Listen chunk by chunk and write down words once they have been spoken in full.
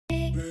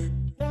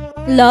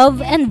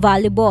Love and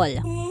volleyball.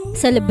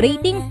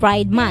 Celebrating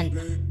Pride Month.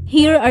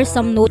 Here are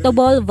some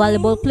notable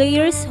volleyball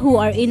players who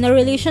are in a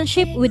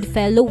relationship with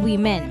fellow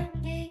women.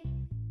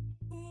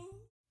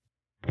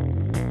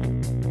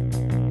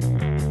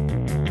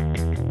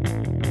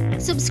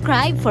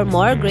 Subscribe for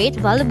more great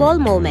volleyball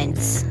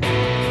moments.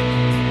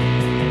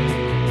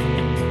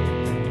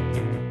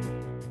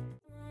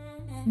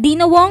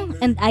 Wong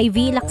and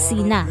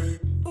Lacsina.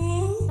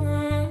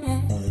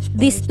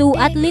 These two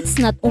athletes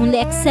not only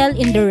excel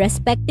in their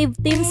respective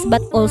teams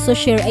but also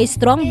share a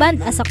strong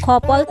bond as a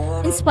couple,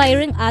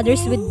 inspiring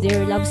others with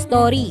their love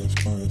story.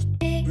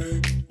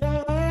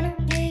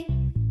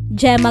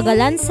 Jema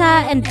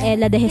Galanza and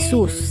Ella de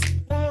Jesus.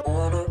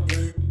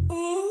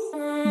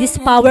 This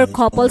power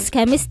couple's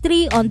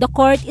chemistry on the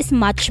court is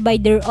matched by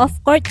their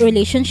off-court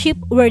relationship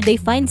where they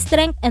find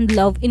strength and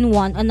love in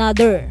one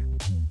another.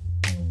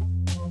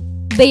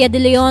 Bea de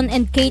Leon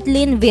and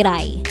Caitlyn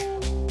Viray.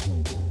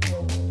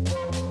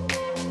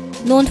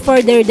 Known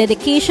for their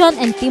dedication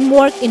and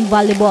teamwork in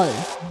volleyball,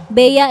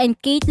 Bea and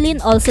Caitlyn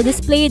also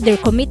displayed their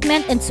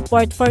commitment and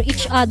support for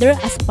each other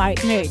as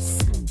partners.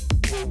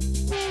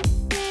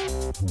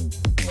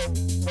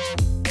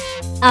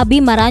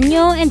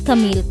 Marano and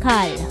Kamille.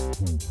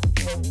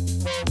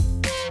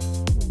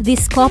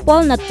 This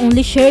couple not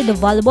only share the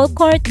volleyball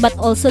court but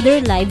also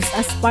their lives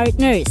as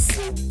partners.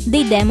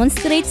 They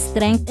demonstrate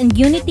strength and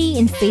unity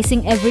in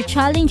facing every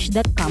challenge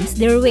that comes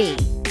their way.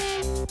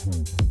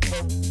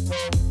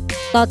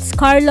 Tots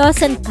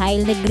and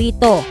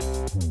Negrito.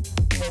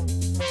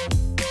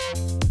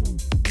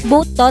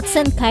 Both Tots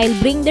and Kyle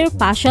bring their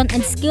passion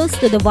and skills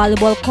to the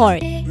volleyball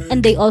court,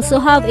 and they also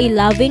have a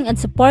loving and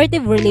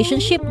supportive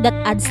relationship that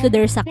adds to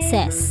their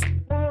success.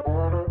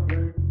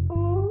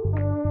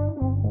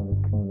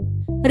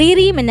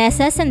 Riri,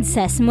 Meneses and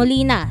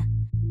Molina.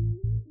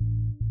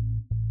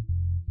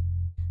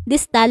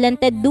 This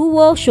talented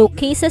duo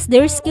showcases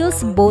their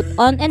skills both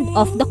on and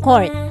off the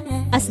court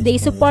as they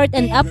support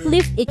and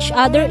uplift each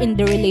other in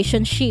the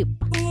relationship.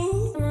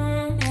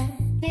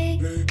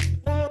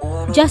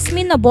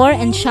 Jasmine, Nabor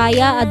and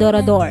Shaya,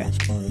 Adorador.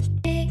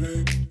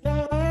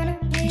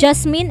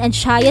 Jasmine and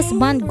Shaya's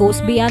bond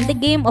goes beyond the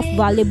game of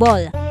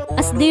volleyball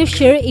as they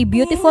share a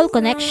beautiful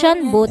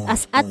connection both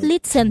as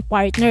athletes and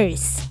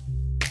partners.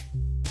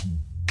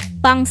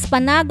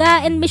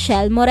 Panaga and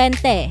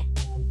Morente.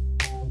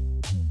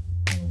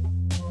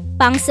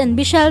 Pangs and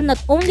Michelle not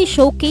only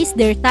showcase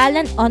their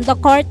talent on the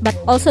court but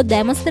also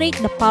demonstrate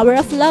the power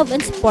of love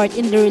and support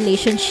in the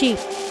relationship.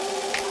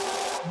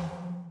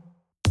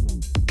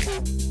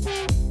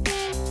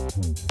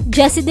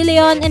 Jessey de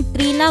Leon and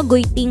Trina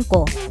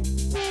Guytingco.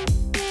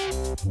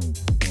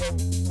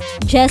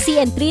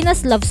 Jessey and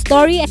Trina's love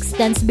story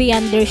extends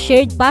beyond their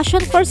shared passion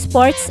for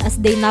sports as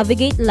they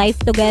navigate life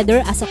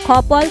together as a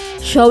couple,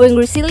 showing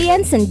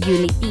resilience and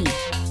unity.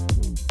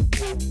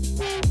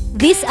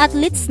 These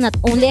athletes not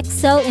only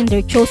excel in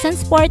their chosen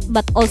sport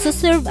but also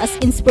serve as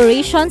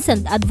inspirations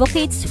and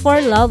advocates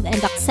for love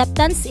and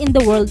acceptance in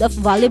the world of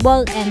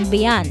volleyball and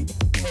beyond.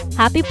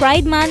 Happy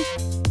Pride Month!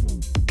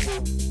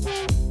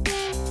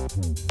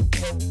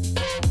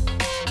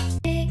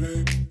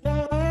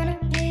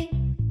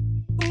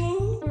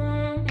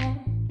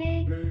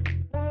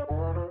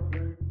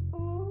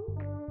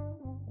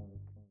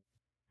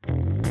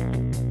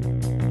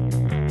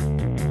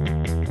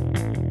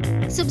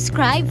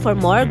 Subscribe for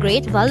more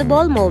great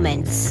volleyball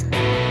moments.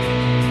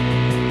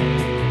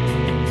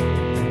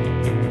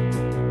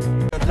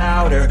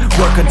 Louder,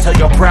 work until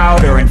you're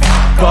prouder, and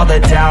all the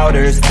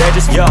doubters, they're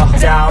just your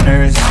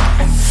downers.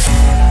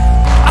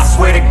 I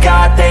swear to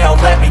God they all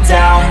let me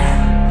down.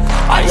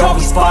 I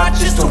always fought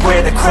just to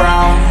wear the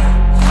crown.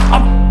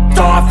 I'm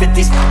off at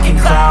these fucking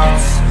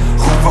clowns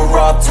who were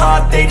all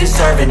taught they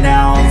deserve an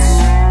ounce.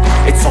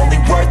 It's only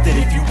worth it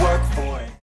if you work